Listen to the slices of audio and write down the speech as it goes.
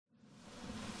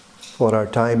For our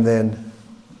time then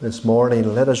this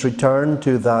morning, let us return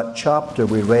to that chapter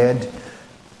we read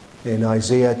in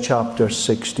Isaiah chapter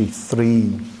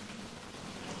 63.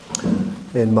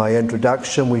 In my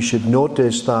introduction, we should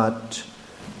notice that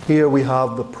here we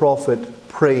have the prophet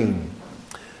praying.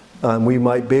 And we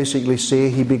might basically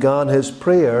say he began his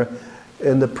prayer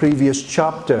in the previous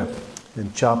chapter,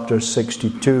 in chapter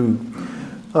 62.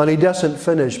 And he doesn't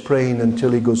finish praying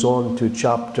until he goes on to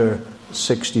chapter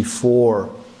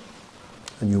 64.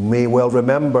 And you may well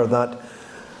remember that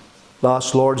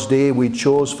last Lord's Day we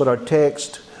chose for our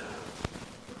text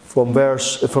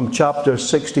from chapter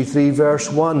 63, verse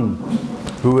 1.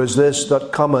 Who is this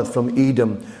that cometh from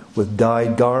Edom with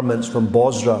dyed garments from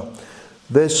Bozrah?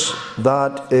 This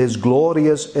that is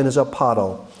glorious in his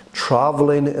apparel,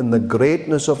 travelling in the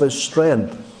greatness of his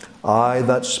strength. I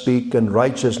that speak in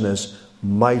righteousness,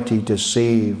 mighty to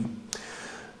save.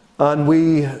 And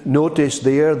we notice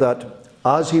there that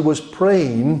as he was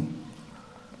praying,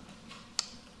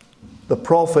 the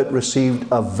prophet received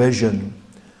a vision.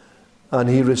 And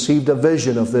he received a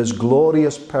vision of this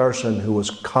glorious person who was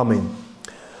coming.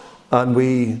 And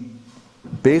we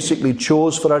basically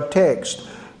chose for our text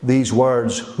these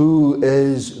words, who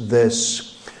is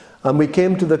this? And we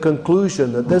came to the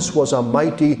conclusion that this was a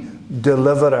mighty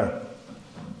deliverer.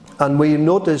 And we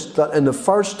noticed that in the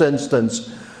first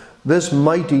instance, this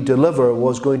mighty deliverer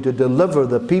was going to deliver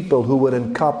the people who were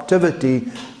in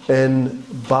captivity in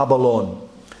Babylon.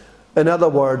 In other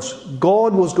words,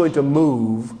 God was going to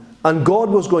move and God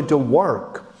was going to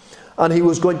work. And he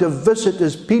was going to visit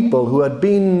his people who had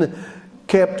been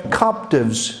kept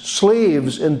captives,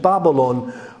 slaves in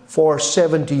Babylon for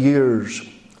 70 years.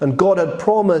 And God had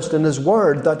promised in his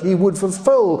word that he would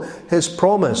fulfill his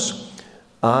promise.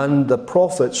 And the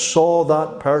prophet saw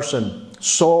that person,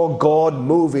 saw God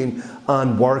moving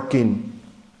and working.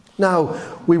 Now,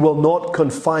 we will not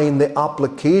confine the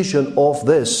application of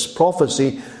this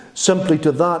prophecy simply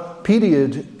to that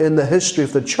period in the history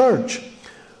of the church.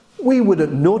 We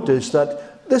would notice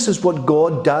that this is what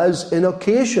God does in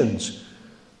occasions.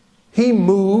 He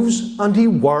moves and he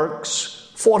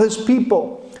works for his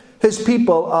people. His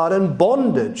people are in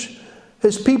bondage.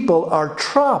 His people are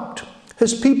trapped.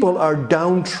 His people are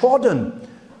downtrodden.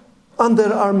 And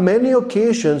there are many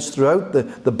occasions throughout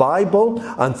the Bible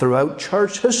and throughout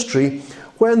church history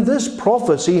when this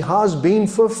prophecy has been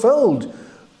fulfilled.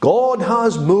 God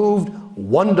has moved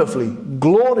wonderfully,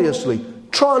 gloriously,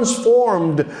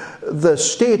 transformed the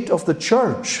state of the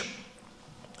church.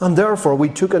 And therefore we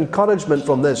took encouragement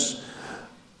from this.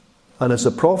 And as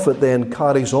the prophet then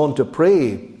carries on to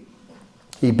pray,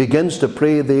 he begins to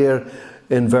pray there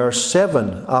in verse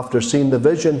 7. After seeing the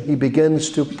vision, he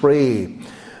begins to pray.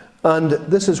 And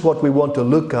this is what we want to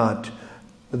look at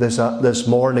this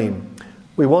morning.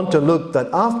 We want to look that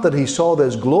after he saw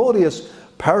this glorious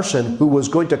person who was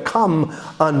going to come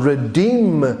and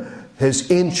redeem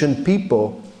his ancient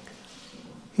people,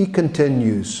 he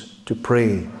continues to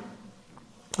pray.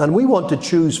 And we want to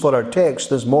choose for our text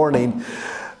this morning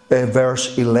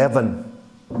verse 11.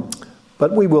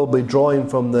 But we will be drawing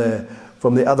from the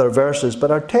other verses.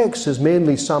 But our text is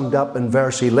mainly summed up in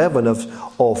verse 11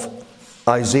 of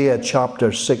Isaiah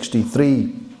chapter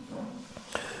 63.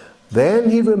 Then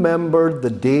he remembered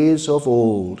the days of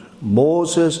old,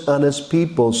 Moses and his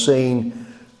people, saying,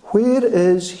 where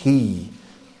is he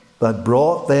that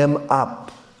brought them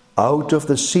up out of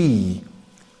the sea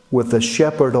with the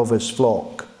shepherd of his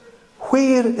flock?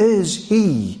 Where is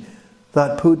he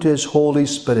that put his Holy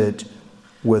Spirit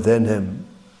within him?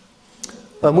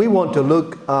 And we want to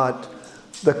look at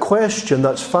the question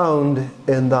that's found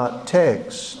in that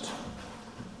text.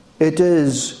 It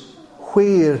is,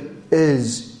 where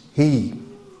is he?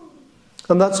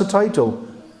 And that's the title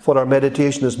for our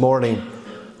meditation this morning.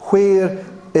 Where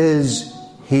is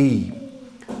he?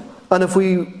 And if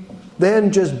we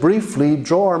then just briefly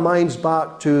draw our minds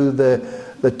back to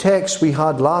the text we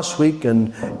had last week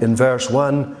in verse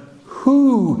 1,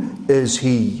 who is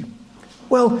he?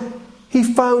 Well, he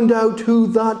found out who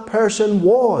that person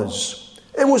was.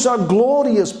 It was a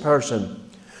glorious person.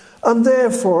 And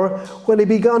therefore, when he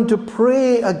began to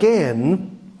pray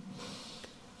again,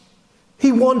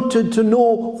 he wanted to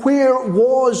know, where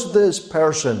was this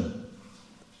person?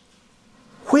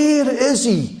 Where is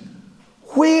he?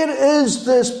 Where is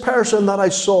this person that I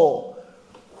saw?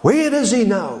 Where is he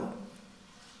now?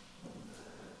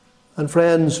 And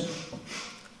friends,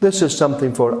 this is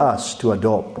something for us to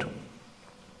adopt.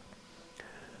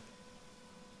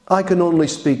 I can only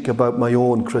speak about my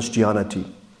own Christianity.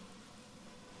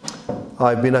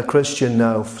 I've been a Christian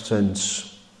now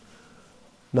since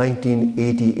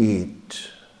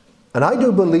 1988. And I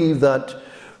do believe that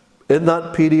in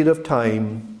that period of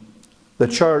time, the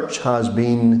church has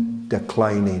been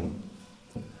declining.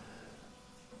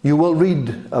 You will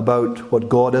read about what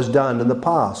God has done in the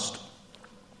past.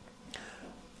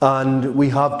 And we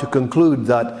have to conclude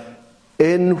that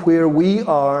in where we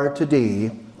are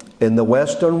today, in the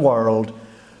Western world,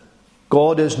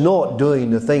 God is not doing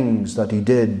the things that He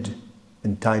did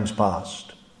in times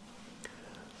past.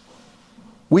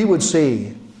 We would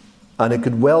say, and it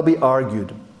could well be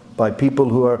argued by people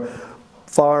who are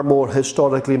far more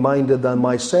historically minded than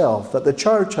myself, that the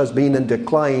church has been in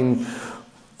decline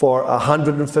for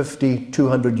 150,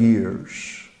 200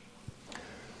 years.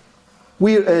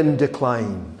 We're in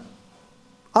decline.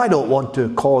 I don't want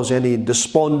to cause any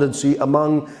despondency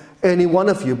among any one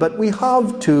of you, but we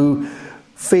have to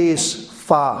face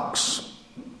facts.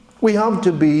 We have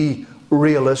to be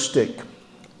realistic.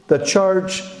 The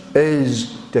church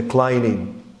is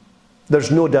declining. There's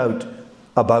no doubt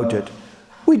about it.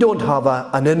 We don't have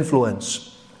an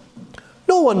influence.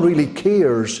 No one really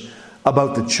cares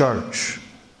about the church.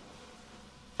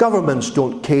 Governments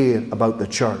don't care about the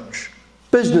church.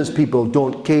 Business people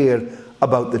don't care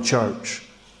about the church.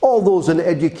 All those in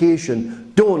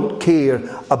education don't care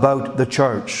about the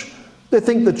church. They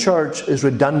think the church is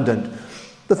redundant.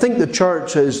 They think the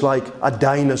church is like a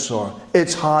dinosaur.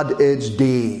 It's had its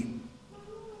day.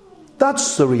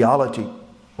 That's the reality.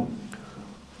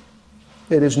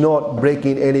 It is not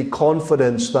breaking any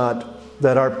confidence that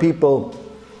there are people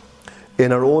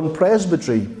in our own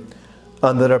presbytery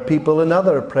and there are people in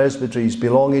other presbyteries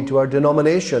belonging to our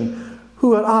denomination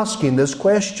who are asking this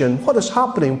question: what is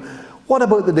happening? What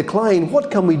about the decline?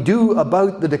 What can we do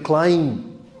about the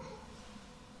decline?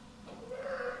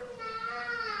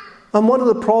 And one of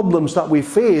the problems that we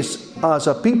face as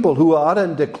a people who are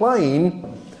in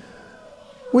decline,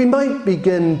 we might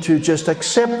begin to just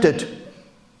accept it.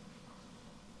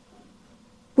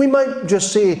 We might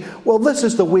just say, well, this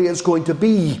is the way it's going to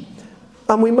be.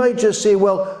 And we might just say,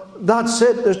 well, that's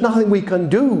it, there's nothing we can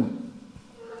do.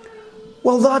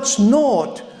 Well, that's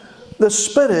not the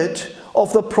spirit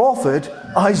of the prophet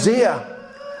Isaiah.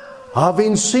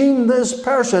 Having seen this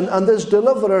person and this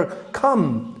deliverer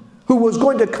come, who was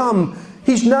going to come,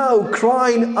 he's now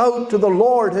crying out to the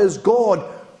Lord his God,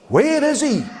 where is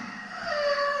he?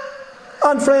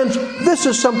 And friends, this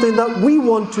is something that we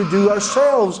want to do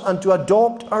ourselves and to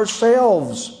adopt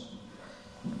ourselves.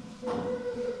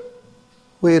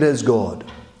 Where is God?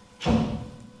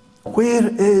 Where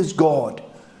is God?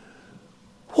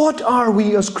 What are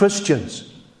we as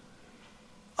Christians?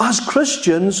 As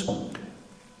Christians,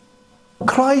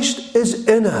 Christ is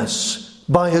in us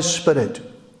by His Spirit.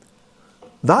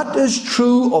 That is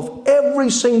true of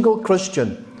every single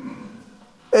Christian.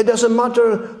 It doesn't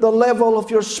matter the level of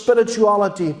your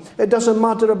spirituality. It doesn't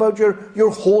matter about your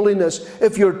holiness.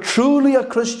 If you're truly a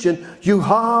Christian, you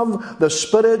have the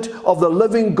Spirit of the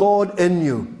living God in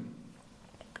you.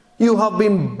 You have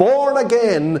been born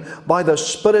again by the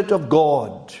Spirit of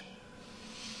God.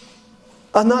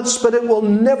 And that Spirit will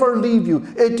never leave you.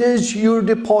 It is your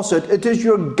deposit. It is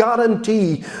your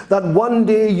guarantee that one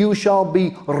day you shall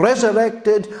be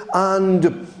resurrected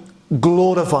and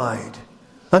glorified.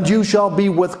 And you shall be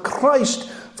with Christ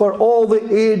for all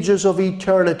the ages of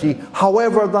eternity,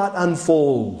 however that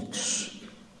unfolds.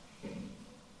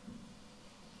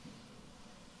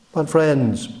 But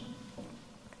friends,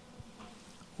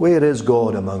 where is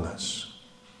God among us?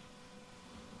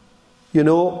 You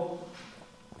know,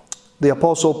 the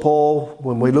Apostle Paul,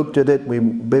 when we looked at it, we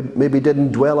maybe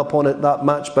didn't dwell upon it that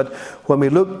much, but when we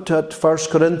looked at 1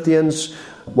 Corinthians,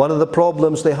 one of the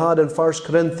problems they had in 1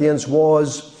 Corinthians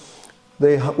was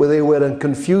they were in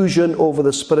confusion over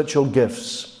the spiritual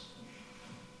gifts.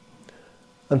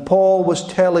 And Paul was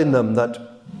telling them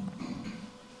that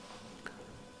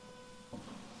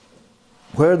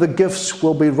where the gifts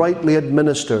will be rightly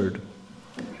administered,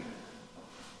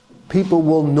 people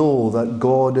will know that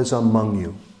God is among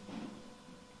you.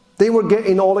 They were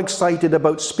getting all excited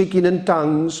about speaking in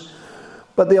tongues,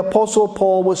 but the Apostle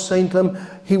Paul was saying to them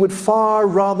he would far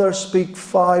rather speak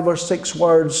 5 or 6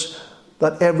 words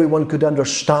that everyone could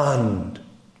understand.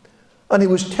 And he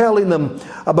was telling them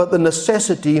about the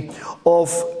necessity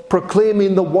of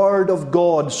proclaiming the Word of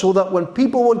God, so that when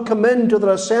people would come into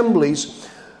their assemblies,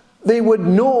 they would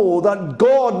know that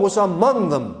God was among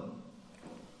them.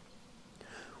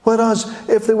 Whereas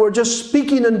if they were just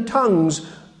speaking in tongues,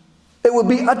 it would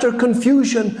be utter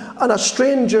confusion, and a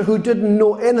stranger who didn't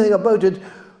know anything about it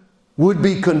would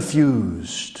be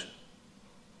confused.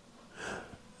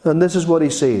 And this is what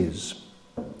he says.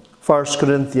 1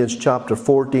 Corinthians chapter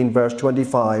 14, verse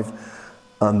 25.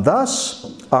 And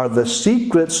thus are the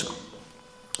secrets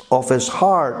of his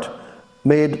heart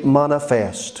made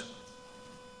manifest.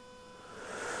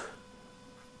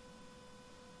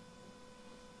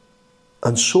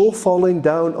 And so falling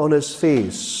down on his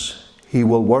face, he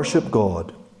will worship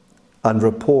God and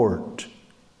report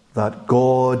that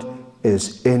God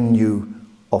is in you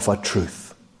of a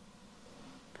truth.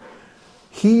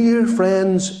 Here,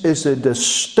 friends, is a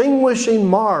distinguishing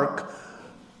mark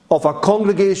of a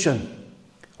congregation,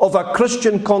 of a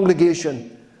Christian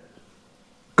congregation.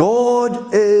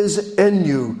 God is in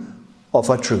you of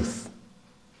a truth.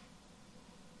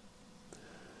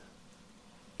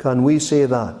 Can we say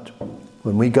that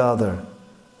when we gather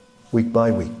week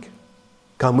by week?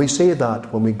 Can we say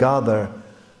that when we gather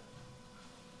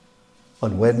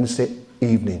on Wednesday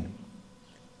evening?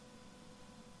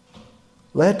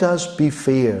 Let us be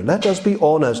fair. Let us be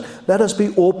honest. Let us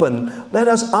be open. Let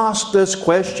us ask this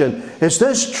question. Is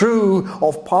this true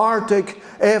of Partick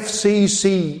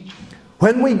FCC?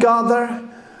 When we gather,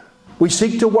 we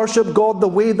seek to worship God the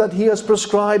way that He has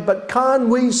prescribed, but can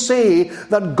we say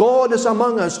that God is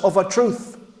among us of a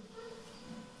truth?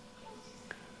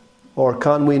 Or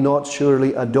can we not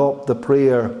surely adopt the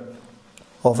prayer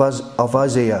of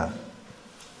Isaiah?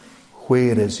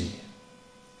 Where is He?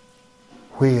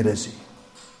 Where is He?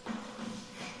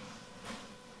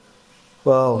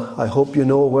 Well, I hope you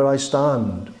know where I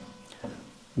stand.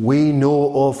 We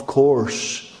know, of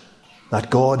course, that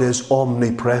God is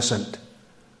omnipresent.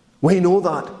 We know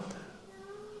that.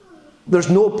 There's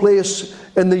no place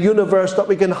in the universe that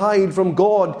we can hide from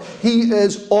God. He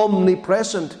is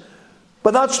omnipresent.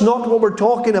 But that's not what we're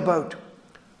talking about.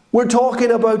 We're talking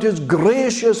about His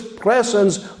gracious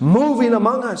presence moving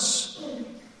among us.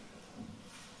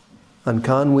 And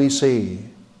can we say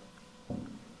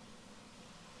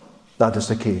that is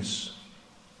the case?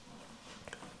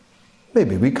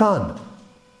 Maybe we can.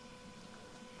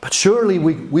 But surely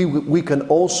we can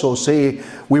also say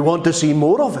we want to see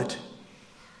more of it.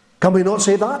 Can we not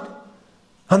say that?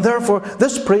 And therefore,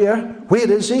 this prayer, where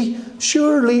is He?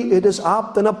 Surely it is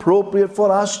apt and appropriate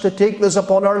for us to take this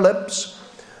upon our lips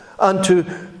and to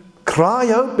cry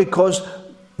out, because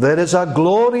there is a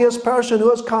glorious person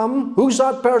who has come. Who's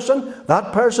that person?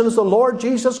 That person is the Lord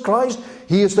Jesus Christ.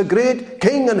 He is the great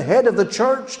King and head of the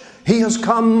church. He has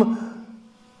come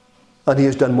and He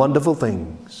has done wonderful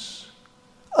things.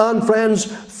 And friends,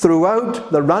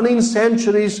 throughout the running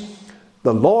centuries,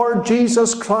 the Lord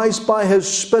Jesus Christ by His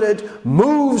Spirit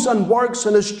moves and works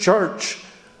in His church.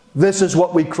 This is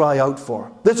what we cry out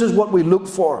for. This is what we look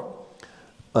for.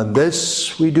 And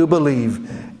this, we do believe,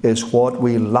 is what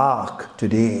we lack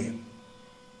today.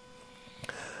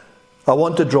 I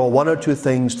want to draw one or two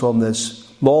things from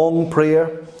this long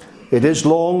prayer. It is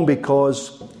long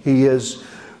because he is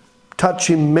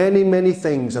touching many, many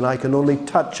things, and I can only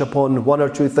touch upon one or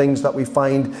two things that we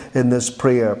find in this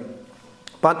prayer.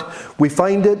 But we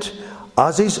find it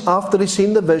after he's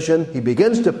seen the vision, he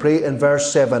begins to pray in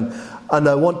verse 7. And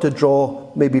I want to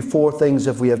draw maybe four things,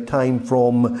 if we have time,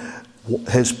 from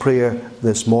his prayer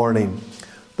this morning.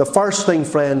 The first thing,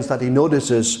 friends, that he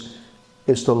notices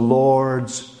is the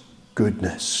Lord's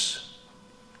goodness.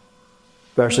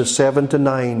 Verses 7 to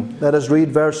 9. Let us read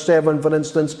verse 7, for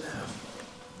instance.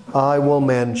 I will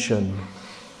mention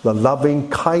the loving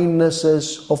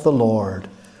kindnesses of the Lord,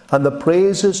 and the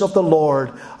praises of the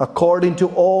Lord, according to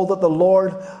all that the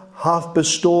Lord hath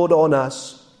bestowed on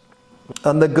us,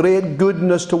 and the great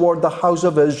goodness toward the house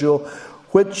of Israel,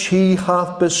 which He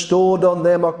hath bestowed on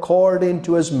them according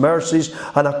to His mercies,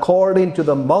 and according to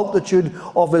the multitude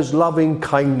of His loving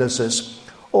kindnesses.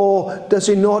 Oh, does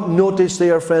he not notice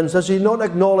there, friends? Does he not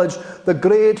acknowledge the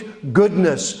great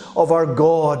goodness of our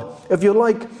God? If you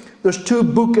like, there's two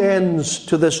bookends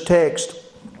to this text.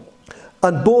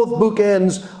 And both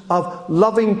bookends have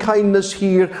loving kindness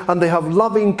here, and they have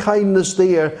loving kindness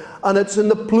there. And it's in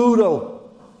the plural.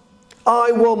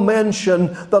 I will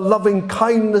mention the loving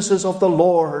kindnesses of the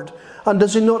Lord. And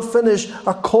does he not finish,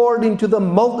 according to the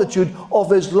multitude of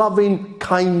His loving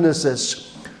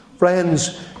kindnesses?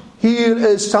 Friends, here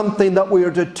is something that we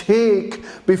are to take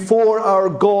before our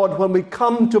God when we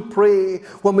come to pray,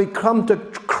 when we come to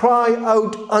cry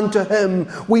out unto Him.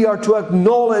 We are to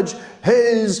acknowledge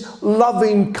His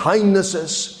loving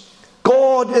kindnesses.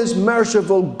 God is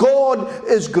merciful. God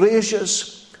is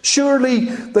gracious. Surely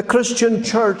the Christian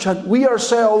church and we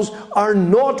ourselves are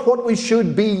not what we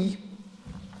should be.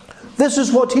 This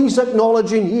is what he's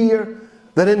acknowledging here,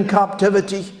 that in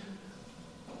captivity.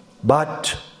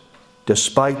 But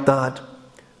despite that,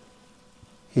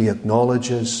 he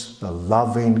acknowledges the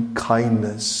loving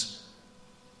kindness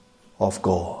of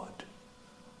God.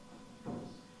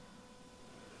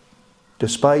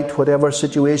 Despite whatever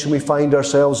situation we find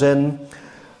ourselves in,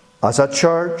 as a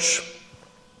church,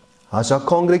 as a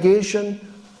congregation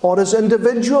or as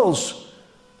individuals.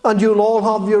 And you'll all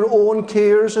have your own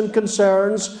cares and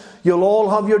concerns. You'll all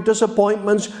have your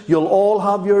disappointments. You'll all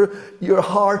have your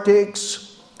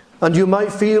heartaches. And you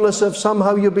might feel as if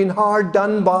somehow you've been hard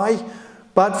done by.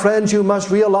 But friends, you must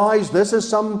realize this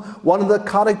is one of the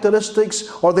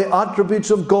characteristics or the attributes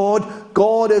of God.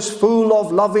 God is full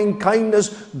of loving kindness.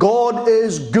 God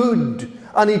is good.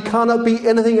 And He cannot be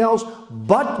anything else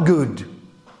but good,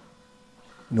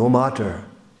 no matter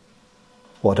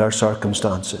what our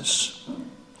circumstances.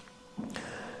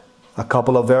 A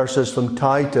couple of verses from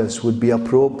Titus would be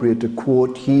appropriate to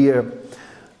quote here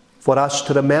for us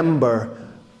to remember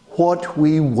what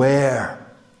we were.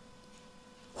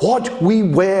 What we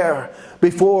were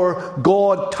before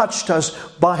God touched us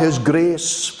by His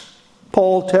grace.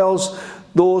 Paul tells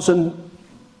those in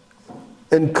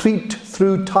Crete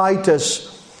through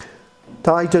Titus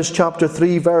chapter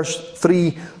 3 verse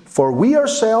 3, for we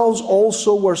ourselves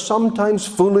also were sometimes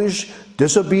foolish,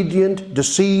 disobedient,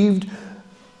 deceived,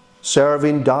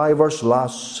 serving divers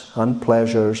lusts and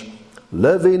pleasures,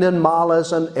 living in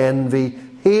malice and envy,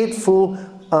 hateful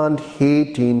and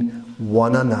hating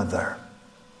one another.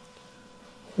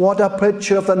 What a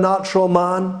picture of the natural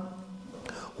man.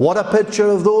 What a picture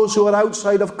of those who are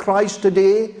outside of Christ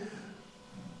today.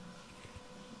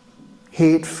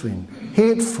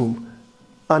 Hateful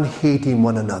and hating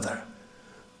one another.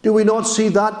 Do we not see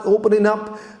that opening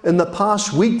up in the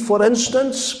past week, for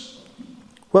instance?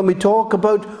 When we talk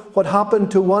about what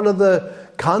happened to one of the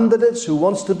candidates who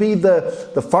wants to be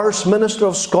the First Minister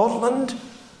of Scotland.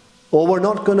 Oh, we're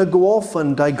not going to go off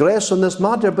and digress on this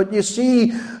matter, but you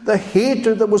see the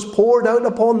hatred that was poured out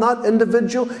upon that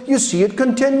individual. You see it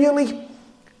continually.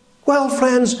 Well,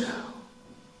 friends,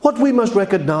 what we must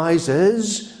recognize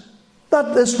is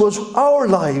that this was our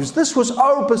lives. This was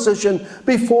our position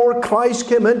before Christ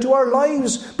came into our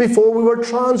lives, before we were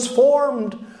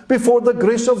transformed, before the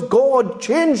grace of God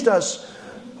changed us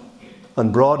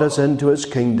and brought us into His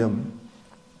kingdom.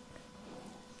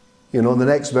 You know, the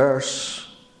next verse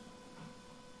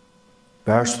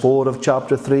 4 of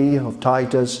chapter 3 of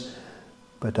Titus,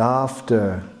 but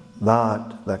after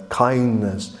that, the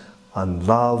kindness and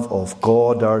love of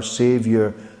God our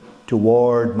Saviour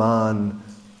toward man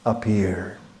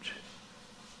appeared.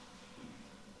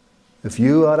 If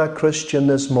you are a Christian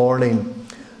this morning,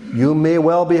 you may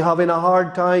well be having a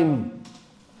hard time.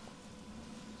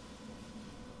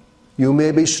 You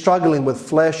may be struggling with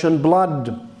flesh and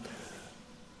blood.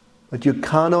 But you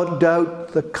cannot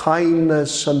doubt the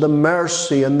kindness and the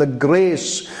mercy and the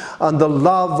grace and the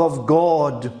love of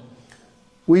God.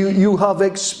 You have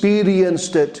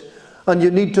experienced it, and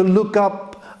you need to look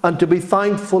up and to be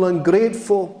thankful and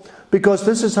grateful, because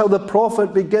this is how the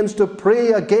prophet begins to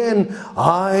pray again.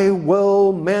 I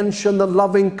will mention the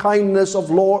loving kindness of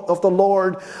the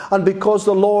Lord, and because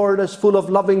the Lord is full of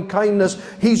loving kindness,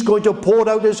 He's going to pour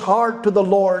out His heart to the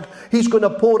Lord. He's going to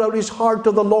pour out His heart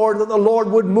to the Lord, that the Lord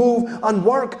would move and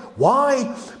work.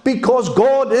 Why? Because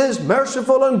God is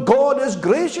merciful and God is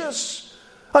gracious,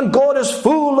 and God is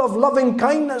full of loving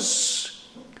kindness.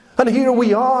 And here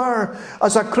we are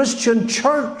as a Christian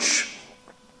church.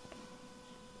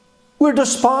 We're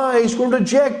despised, we're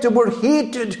rejected, we're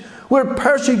hated, we're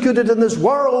persecuted in this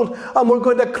world, and we're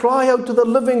going to cry out to the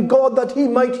living God that He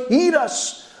might hear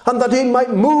us and that He might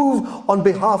move on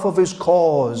behalf of His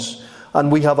cause.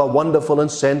 And we have a wonderful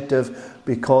incentive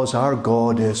because our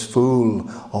God is full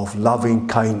of loving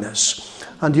kindness.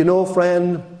 And you know,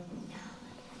 friend,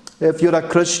 if you're a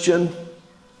Christian,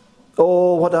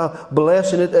 oh, what a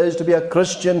blessing it is to be a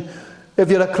Christian.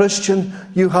 If you're a Christian,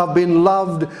 you have been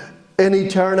loved in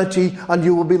eternity, and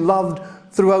you will be loved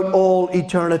throughout all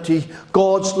eternity.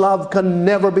 God's love can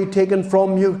never be taken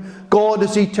from you. God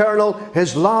is eternal.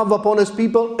 His love upon His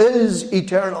people is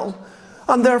eternal.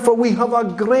 And therefore we have a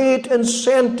great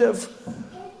incentive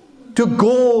to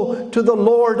go to the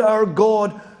Lord our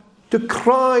God, to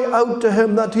cry out to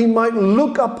Him that He might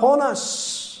look upon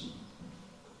us.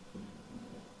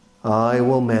 I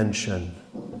will mention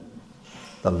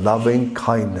the loving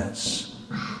kindness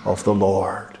of the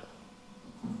Lord.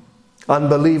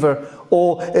 Unbeliever,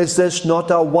 oh, is this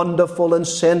not a wonderful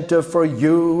incentive for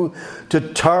you to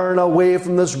turn away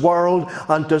from this world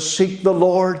and to seek the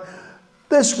Lord?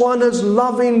 This one is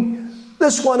loving.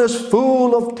 This one is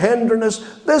full of tenderness.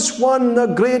 This one, the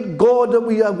great God that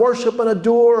we worship and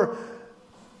adore,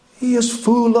 He is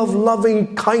full of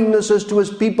loving kindnesses to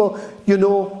His people. You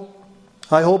know,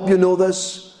 I hope you know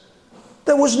this.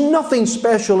 There was nothing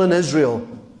special in Israel.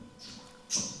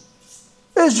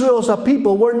 Israel as a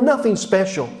people were nothing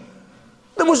special.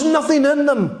 There was nothing in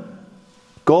them.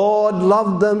 God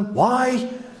loved them. Why?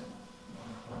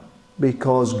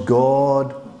 because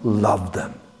God loved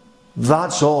them.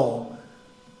 That's all.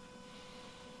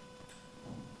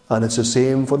 And it's the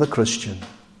same for the Christian.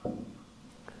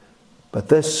 But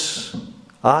this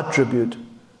attribute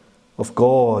of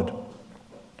God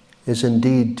is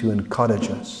indeed to encourage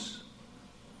us.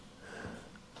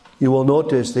 You will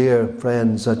notice there,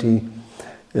 friends, that in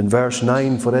verse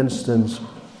 9, for instance,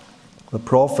 the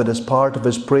prophet, as part of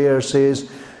his prayer, says,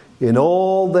 in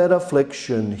all their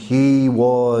affliction he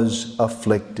was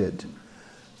afflicted.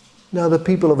 Now, the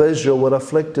people of Israel were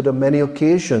afflicted on many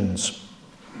occasions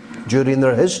during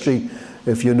their history.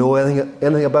 If you know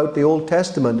anything about the Old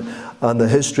Testament and the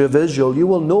history of Israel, you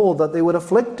will know that they were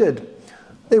afflicted.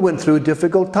 They went through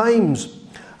difficult times.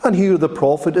 And here the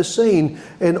prophet is saying,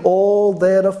 in all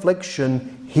their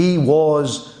affliction he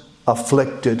was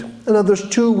afflicted. Now, there's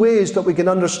two ways that we can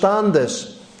understand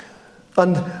this.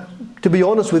 And to be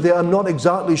honest with you, I'm not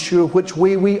exactly sure which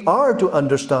way we are to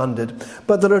understand it.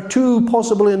 But there are two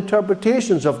possible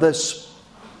interpretations of this.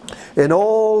 In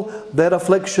all their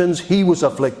afflictions, he was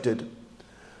afflicted.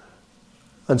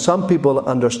 And some people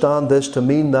understand this to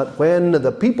mean that when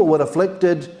the people were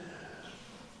afflicted,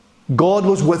 God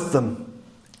was with them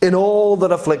in all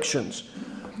their afflictions.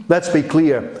 Let's be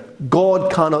clear.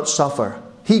 God cannot suffer.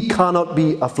 He cannot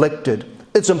be afflicted.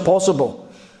 It's impossible.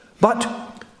 But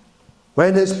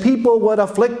when his people were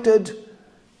afflicted,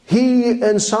 he,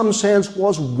 in some sense,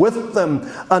 was with them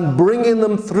and bringing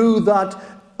them through that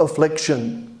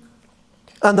affliction.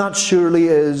 And that surely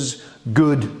is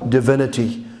good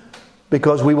divinity.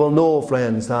 Because we will know,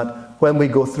 friends, that when we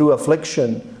go through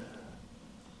affliction,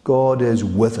 God is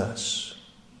with us.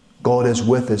 God is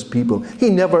with his people. He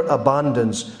never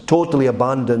totally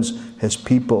abandons his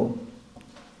people.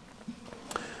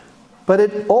 But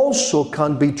it also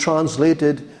can be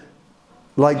translated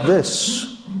like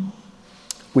this.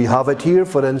 We have it here,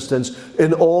 for instance,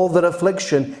 in all their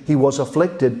affliction he was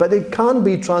afflicted. But it can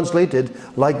be translated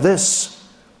like this.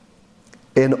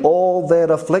 In all their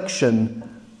affliction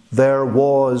there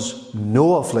was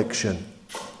no affliction.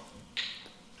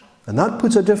 And that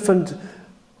puts a different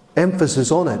emphasis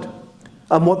on it.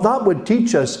 And what that would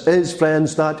teach us is,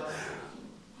 friends, that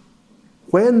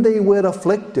when they were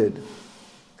afflicted,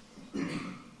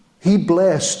 he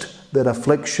blessed their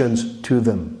afflictions to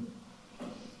them.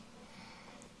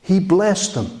 He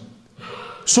blessed them.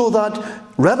 So that,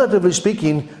 relatively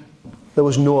speaking, there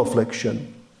was no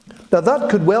affliction. Now that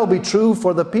could well be true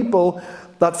for the people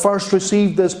that first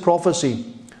received this prophecy.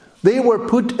 They were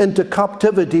put into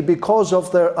captivity because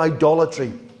of their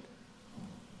idolatry.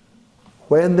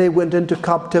 When they went into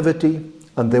captivity,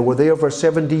 and they were there for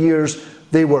 70 years,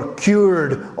 they were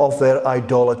cured of their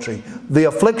idolatry. The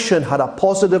affliction had a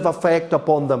positive effect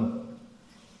upon them.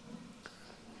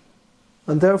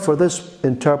 And therefore this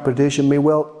interpretation may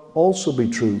well also be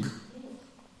true.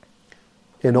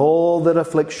 In all their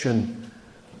affliction,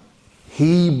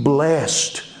 he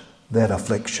blessed their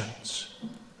afflictions.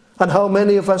 And how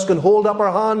many of us can hold up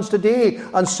our hands today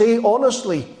and say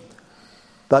honestly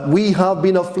that we have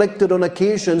been afflicted on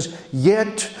occasions,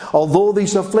 yet although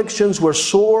these afflictions were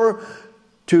sore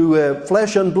to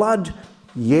flesh and blood,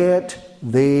 yet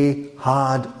they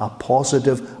had a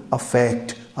positive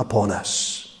effect upon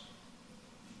us.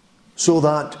 So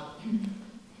that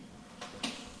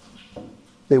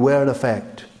they were in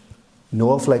effect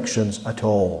no afflictions at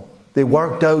all. They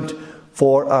worked out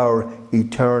for our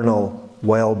eternal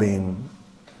well-being.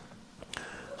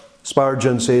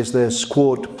 Spurgeon says this,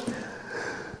 quote,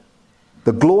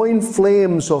 "The glowing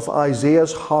flames of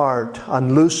Isaiah's heart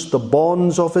unloosed the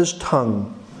bonds of his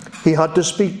tongue. He had to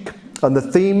speak, and the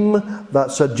theme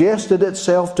that suggested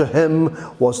itself to him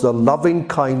was the loving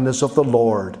kindness of the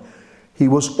Lord. He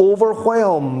was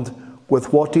overwhelmed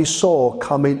with what he saw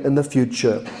coming in the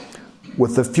future,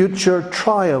 with the future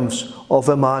triumphs of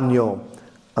Emmanuel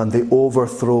and the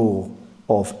overthrow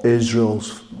of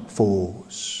Israel's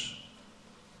foes."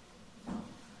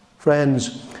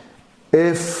 Friends,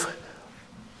 if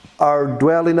our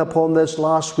dwelling upon this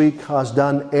last week has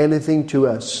done anything to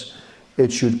us,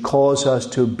 it should cause us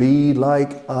to be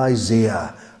like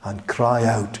Isaiah and cry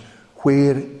out,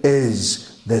 "Where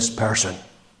is this person?"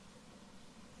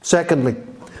 Secondly,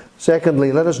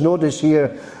 let us notice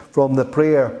here from the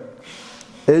prayer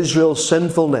Israel's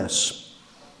sinfulness.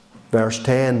 Verse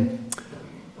 10,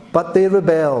 "But they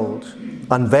rebelled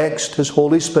and vexed his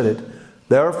Holy Spirit.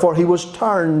 Therefore he was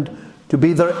turned to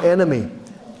be their enemy,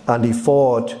 and he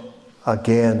fought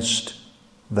against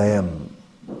them."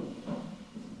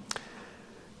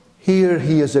 Here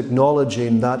he is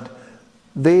acknowledging that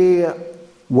they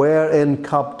were in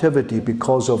captivity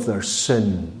because of their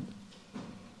sin.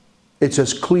 It's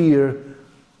as clear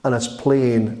and as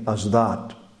plain as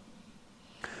that.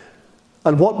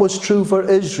 And what was true for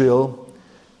Israel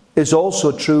is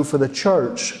also true for the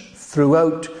church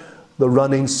throughout the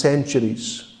running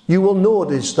centuries. You will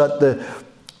notice that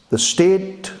the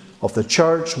state of the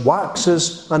church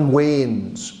waxes and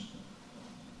wanes.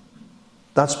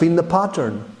 That's been the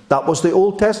pattern. That was the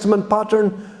Old Testament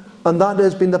pattern, and that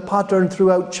has been the pattern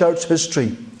throughout church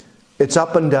history. It's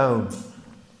up and down.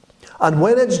 And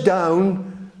when it's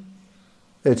down,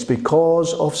 it's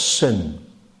because of sin.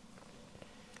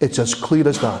 It's as clear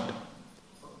as that.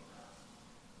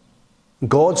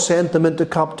 God sent them into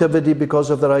captivity because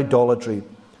of their idolatry.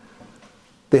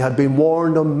 They had been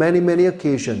warned on many, many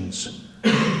occasions,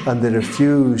 and they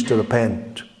refused to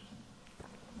repent.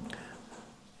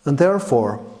 And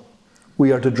therefore,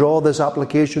 we are to draw this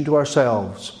application to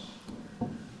ourselves.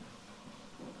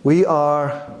 We are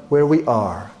where we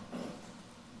are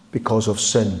because of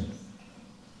sin.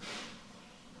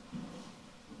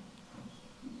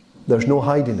 There's no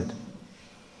hiding it.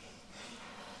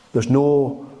 There's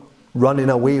no running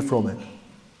away from it.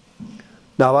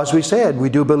 Now, as we said, we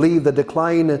do believe the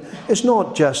decline is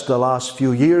not just the last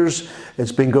few years.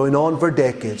 It's been going on for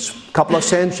decades, a couple of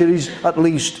centuries at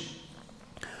least.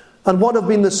 And what have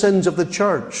been the sins of the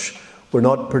church? We're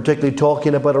not particularly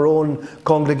talking about our own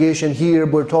congregation here.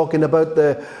 We're talking about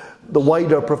the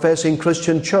wider professing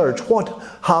Christian church. What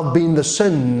have been the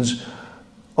sins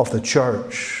of the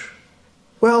church?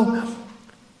 Well,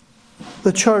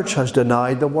 the church has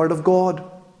denied the Word of God.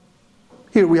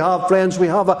 Here we have, friends, we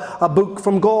have a book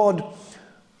from God.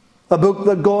 A book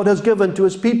that God has given to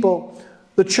His people,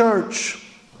 the church.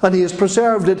 And He has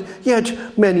preserved it.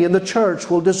 Yet many in the church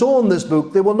will disown this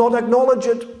book. They will not acknowledge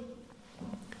it.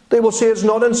 They will say it's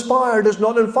not inspired, it's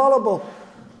not infallible.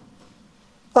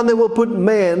 And they will put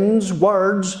men's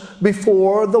words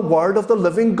before the word of the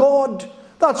living God.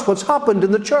 That's what's happened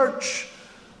in the church.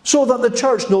 So that the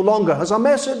church no longer has a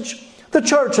message. The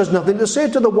church has nothing to say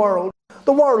to the world.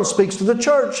 The world speaks to the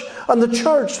church. And the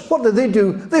church, what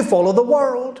do? They follow the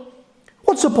world.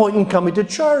 What's the point in coming to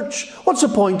church? What's the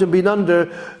point in being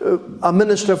under a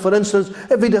minister, for instance,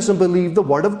 if he doesn't believe the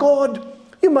Word of God?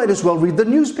 You might as well read the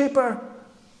newspaper.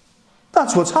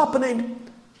 That's what's happening.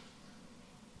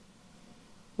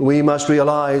 We must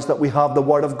realize that we have the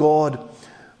Word of God.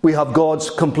 We have God's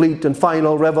complete and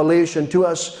final revelation to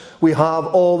us. We have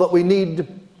all that we need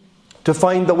to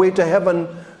find the way to heaven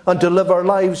and to live our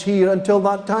lives here until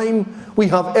that time. We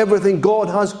have everything. God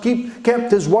has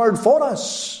kept His Word for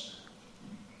us.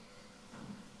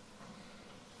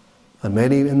 And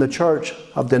many in the church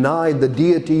have denied the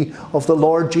deity of the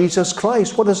Lord Jesus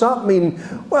Christ. What does that mean?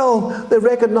 Well, they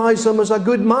recognize Him as a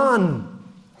good man.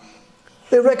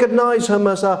 They recognize Him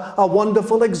as a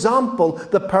wonderful example,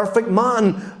 the perfect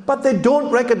man. But they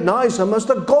don't recognize Him as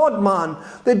the God-man.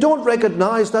 They don't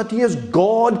recognize that He is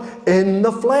God in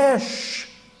the flesh.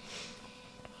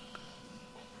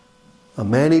 And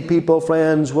many people,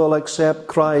 friends, will accept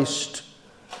Christ,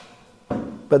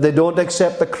 but they don't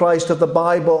accept the Christ of the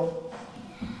Bible.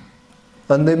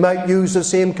 And they might use the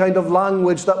same kind of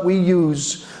language that we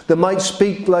use. They might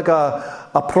speak like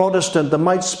a Protestant. They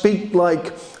might speak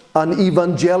like an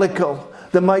evangelical.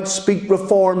 They might speak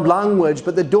reformed language,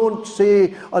 but they don't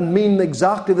say and mean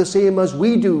exactly the same as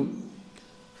we do.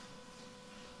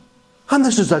 And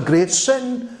this is a great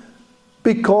sin.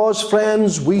 Because,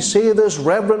 friends, we say this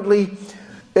reverently.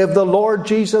 If the Lord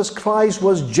Jesus Christ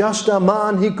was just a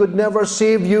man, He could never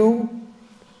save you.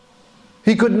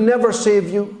 He could never save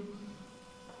you.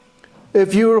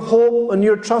 If your hope and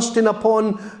you're trusting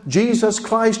upon Jesus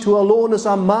Christ, who alone is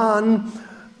a man,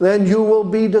 then you will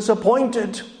be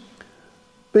disappointed.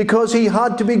 Because He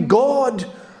had to be God.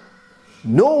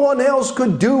 No one else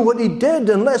could do what He did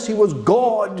unless He was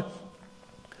God.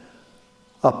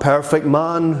 A perfect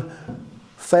man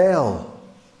fell.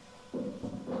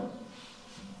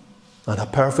 And a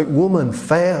perfect woman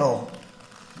fell.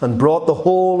 And brought the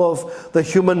whole of the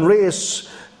human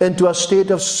race into a state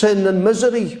of sin and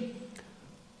misery.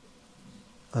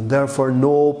 And therefore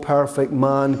no perfect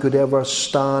man could ever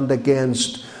stand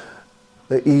against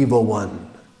the evil one.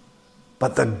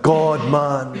 But the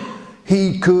God-man,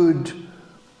 he could.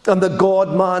 And the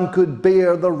God-man could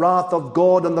bear the wrath of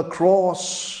God on the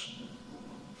cross.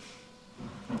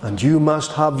 And you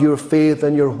must have your faith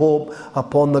and your hope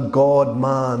upon the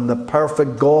God-man, the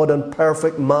perfect God and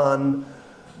perfect man.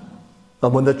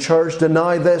 And when the church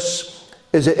deny this,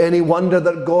 is it any wonder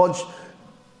that God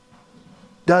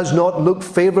does not look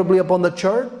favorably upon the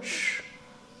church?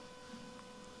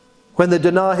 When they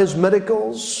deny His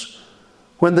miracles,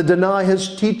 when they deny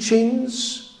His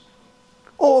teachings,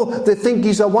 oh, they think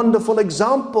He's a wonderful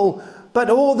example. But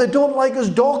they don't like his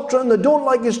doctrine, they don't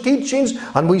like his teachings,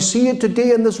 and we see it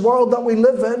today in this world that we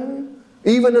live in,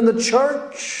 even in the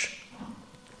church.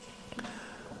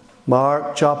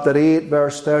 Mark chapter 8,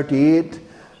 verse 38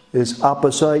 is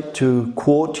apposite to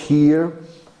quote here.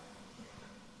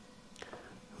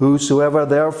 Whosoever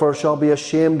therefore shall be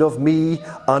ashamed of me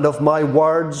and of my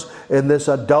words in this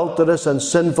adulterous and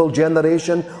sinful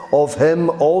generation, of him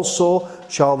also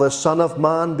shall the Son of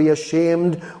Man be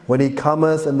ashamed when he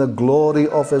cometh in the glory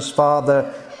of his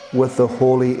Father with the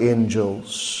holy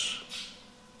angels.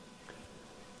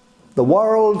 The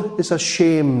world is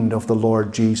ashamed of the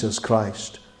Lord Jesus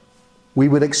Christ. We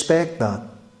would expect that.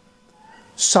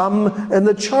 Some in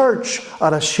the church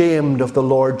are ashamed of the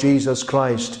Lord Jesus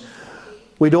Christ.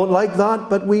 We don't like that,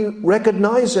 but we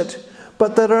recognize it.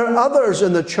 But there are others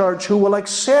in the church who will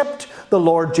accept the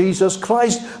Lord Jesus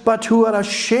Christ, but who are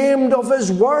ashamed of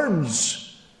his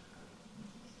words.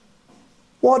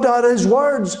 What are his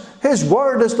words? His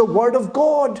word is the word of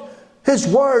God. His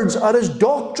words are his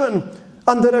doctrine.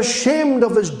 And they're ashamed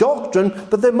of his doctrine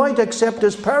that they might accept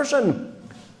his person.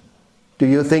 Do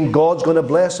you think God's going to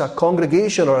bless a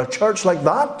congregation or a church like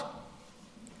that?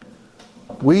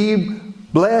 We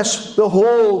bless the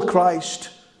whole Christ.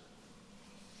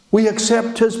 We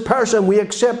accept his person. We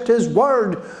accept his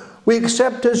word. We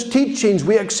accept his teachings.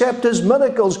 We accept his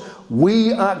miracles.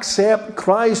 We accept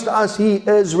Christ as he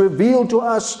is revealed to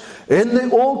us in the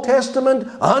Old Testament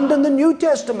and in the New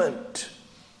Testament.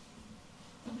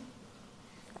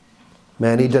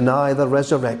 Many deny the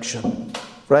resurrection.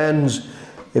 Friends,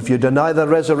 if you deny the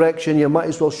resurrection, you might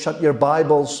as well shut your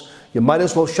Bibles. You might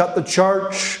as well shut the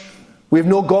church. We have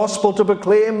no gospel to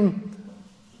proclaim.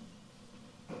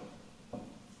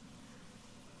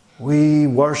 We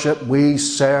worship, we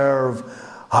serve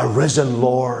a risen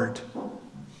Lord.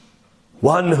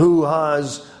 One who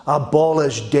has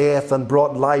abolished death and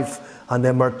brought life and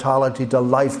immortality to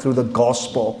life through the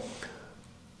gospel.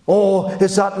 Oh,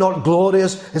 is that not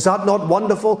glorious? Is that not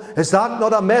wonderful? Is that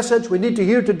not a message we need to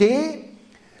hear today?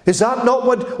 Is that not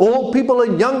what old people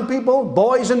and young people,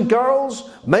 boys and girls,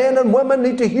 men and women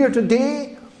need to hear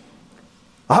today?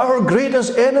 Our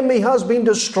greatest enemy has been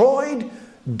destroyed.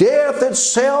 Death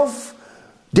itself,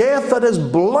 death that has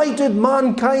blighted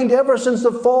mankind ever since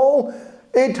the fall,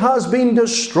 it has been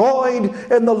destroyed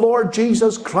in the Lord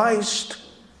Jesus Christ.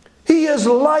 He is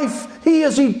life. He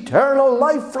is eternal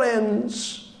life,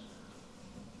 friends.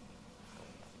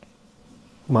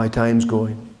 My time's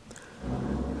going.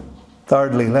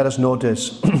 Thirdly, let us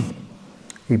notice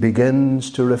he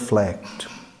begins to reflect.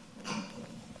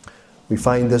 We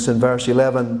find this in verse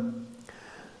 11.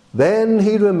 Then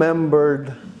he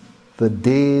remembered the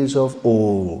days of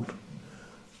old.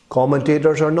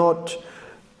 Commentators are not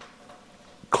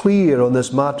clear on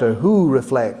this matter. Who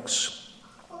reflects?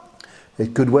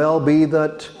 It could well be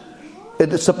that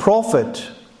it's a prophet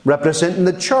representing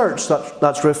the church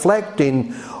that's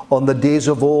reflecting on the days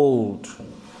of old.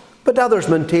 But others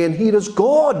maintain here is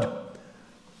God.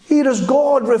 Here is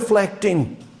God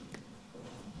reflecting.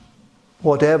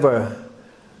 What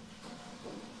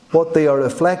they are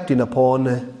reflecting upon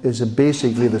is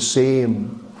basically the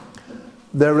same.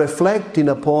 They're reflecting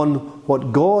upon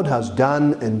what God has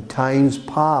done in times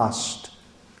past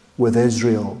with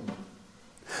Israel.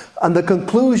 And the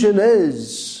conclusion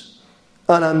is,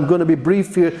 and I'm going to be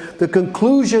brief here, the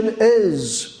conclusion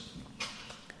is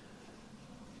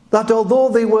that although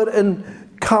they were in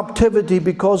captivity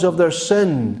because of their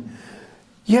sin,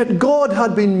 yet God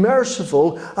had been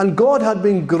merciful and God had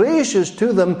been gracious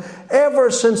to them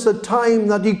ever since the time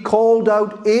that he called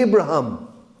out Abraham.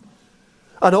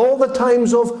 And all the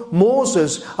times of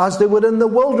Moses as they were in the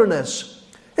wilderness.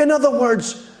 In other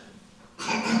words,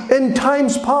 in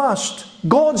times past,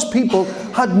 God's people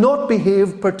had not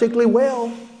behaved particularly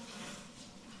well.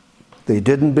 They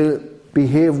didn't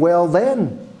behave well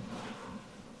then.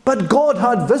 But God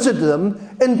had visited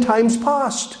them in times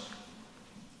past.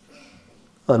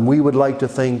 And we would like to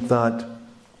think that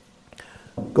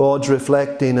God's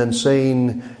reflecting and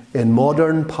saying in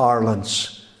modern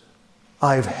parlance,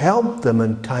 I've helped them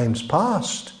in times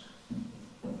past.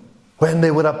 When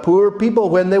they were a poor people,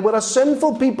 when they were a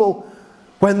sinful people,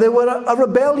 when they were a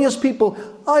rebellious people,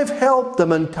 I've helped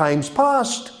them in times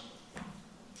past.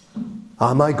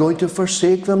 Am I going to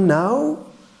forsake them now?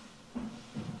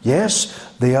 Yes,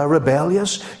 they are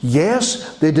rebellious.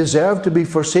 Yes, they deserve to be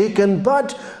forsaken,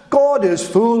 but God is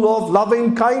full of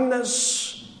loving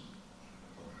kindness.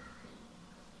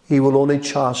 He will only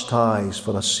chastise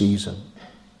for a season.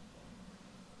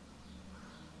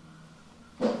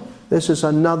 This is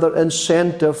another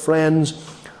incentive,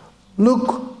 friends.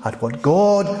 Look at what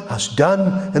God has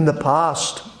done in the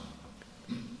past.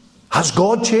 Has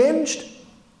God changed?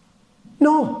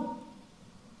 No.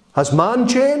 Has man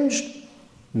changed?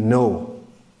 No.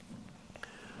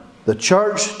 The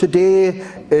church today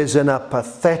is in a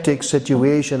pathetic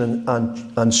situation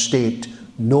and state.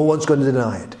 No one's going to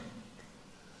deny it.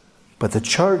 But the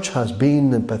church has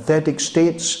been in pathetic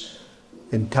states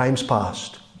in times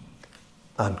past.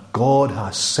 And God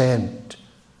has sent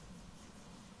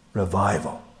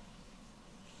revival.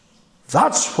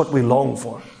 That's what we long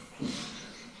for.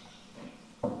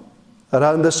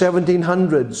 Around the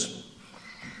 1700s,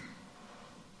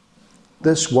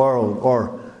 this world,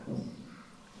 or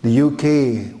the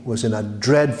UK, was in a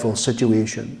dreadful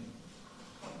situation.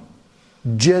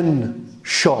 Gin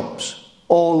shops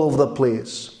all over the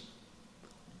place.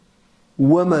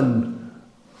 Women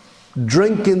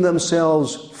drinking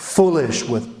themselves foolish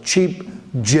with cheap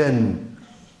gin.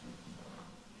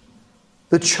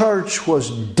 The church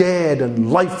was dead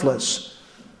and lifeless.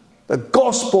 The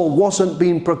gospel wasn't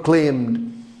being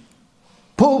proclaimed.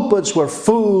 Pulpits were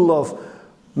full of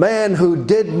men who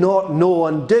did not know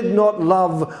and did not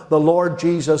love the Lord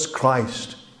Jesus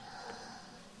Christ.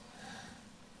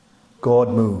 God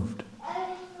moved.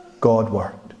 God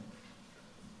worked.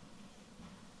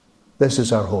 This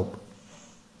is our hope.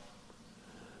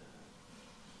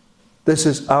 This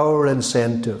is our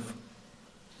incentive.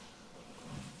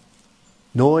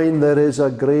 Knowing there is a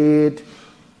great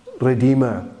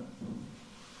Redeemer,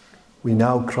 we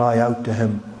now cry out to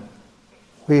Him,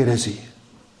 where is He?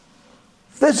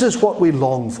 This is what we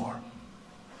long for.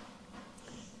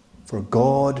 For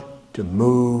God to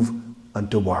move and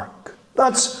to work.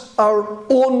 That's our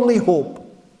only hope.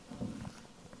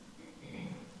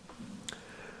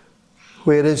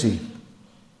 Where is He?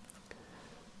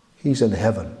 He's in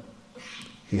heaven.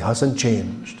 He hasn't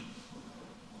changed.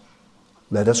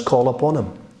 Let us call upon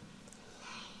Him.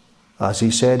 As He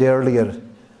said earlier,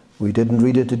 we didn't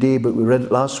read it today, but we read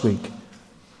it last week.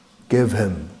 Give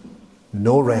Him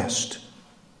no rest.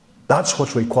 That's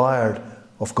what's required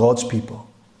of God's people.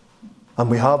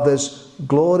 And we have this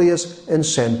glorious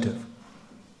incentive.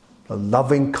 The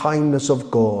loving kindness of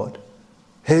God.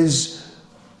 His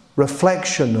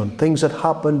reflection on things that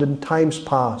happened in times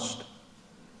past.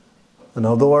 And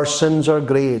although our sins are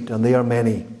great, and they are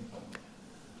many,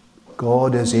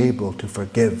 God is able to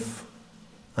forgive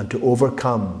and to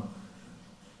overcome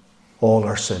all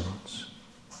our sins.